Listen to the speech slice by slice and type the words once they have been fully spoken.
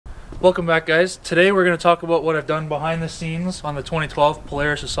Welcome back, guys. Today we're going to talk about what I've done behind the scenes on the 2012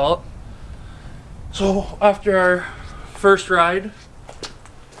 Polaris Assault. So after our first ride,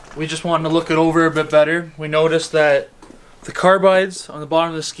 we just wanted to look it over a bit better. We noticed that the carbides on the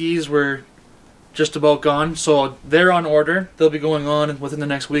bottom of the skis were just about gone, so they're on order. They'll be going on within the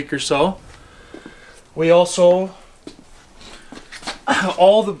next week or so. We also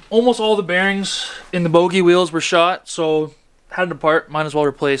almost all the bearings in the bogey wheels were shot, so had it apart, might as well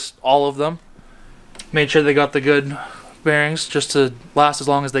replace all of them. Made sure they got the good bearings just to last as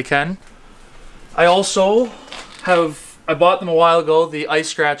long as they can. I also I bought them a while ago, the ice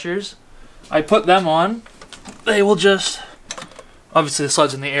scratchers. I put them on. They will just, obviously the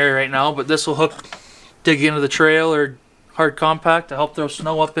slud's in the air right now, but this will dig into the trail or hard compact to help throw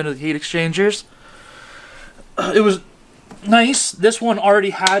snow up into the heat exchangers. It was nice. This one already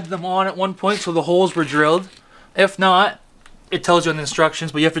had them on at one point, so the holes were drilled. If not, it tells you in the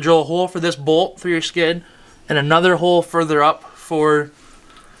instructions, but you have to drill a hole for this bolt for your skid and another hole further up for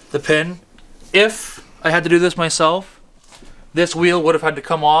the pin. If I had to do this myself, this wheel would have had to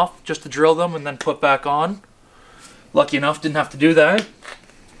come off just to drill them and then put back on. Lucky enough, didn't have to do that.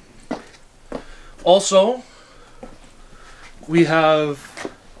 Also, we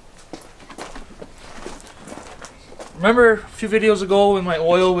have, remember a few videos ago when my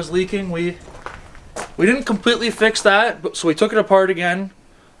oil was leaking, we didn't completely fix that, so we took it apart again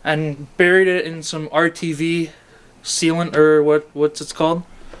and buried it in some RTV sealant, or what's it's called?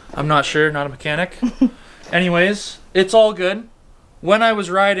 I'm not sure, not a mechanic. Anyways, it's all good. When I was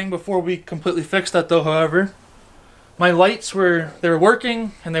riding, before we completely fixed that though, however, my lights were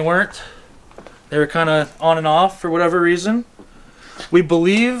working and they weren't. They were kind of on and off for whatever reason. We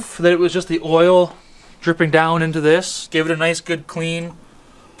believe that it was just the oil dripping down into this. Gave it a nice good clean.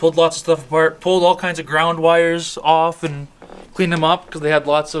 Pulled lots of stuff apart, pulled all kinds of ground wires off and cleaned them up because they had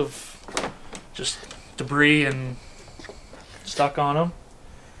lots of just debris and stuck on them.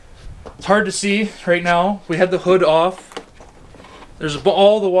 It's hard to see right now. We had the hood off. There's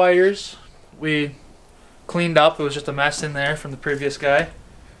all the wires we cleaned up. It was just a mess in there from the previous guy.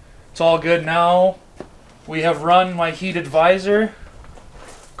 It's all good now. We have run my heated visor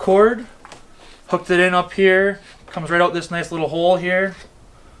cord, hooked it in up here, comes right out this nice little hole here.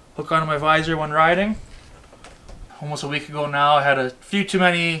 Hook onto my visor when riding. Almost a week ago now, I had a few too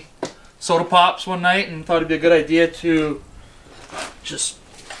many soda pops one night and thought it'd be a good idea to just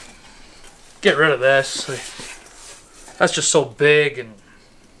get rid of this. That's just so big, and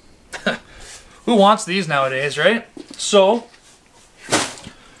who wants these nowadays, right? So,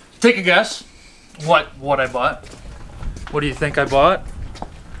 take a guess what I bought. What do you think I bought?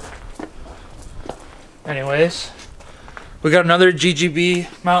 Anyways, we got another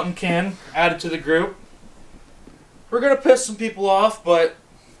GGB mountain can added to the group. We're going to piss some people off, but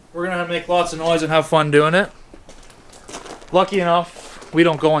we're going to make lots of noise and have fun doing it. Lucky enough, we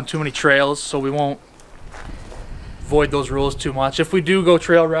don't go on too many trails, so we won't void those rules too much. If we do go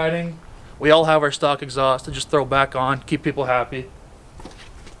trail riding, we all have our stock exhaust to just throw back on, keep people happy.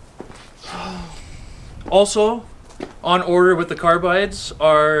 Also, on order with the carbides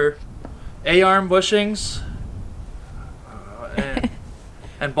are A-arm bushings,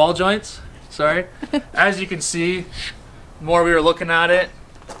 and ball joints, sorry. As you can see, the more we were looking at it,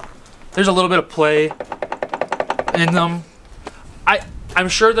 there's a little bit of play in them. I'm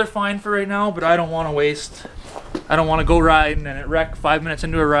sure they're fine for right now, but I don't want to go riding and it wreck 5 minutes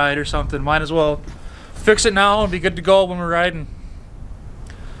into a ride or something. Might as well fix it now and be good to go when we're riding.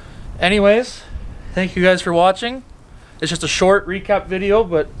 Anyways, thank you guys for watching. It's just a short recap video,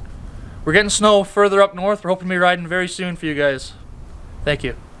 but we're getting snow further up north. We're hoping to be riding very soon for you guys. Thank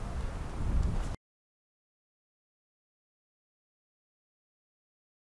you.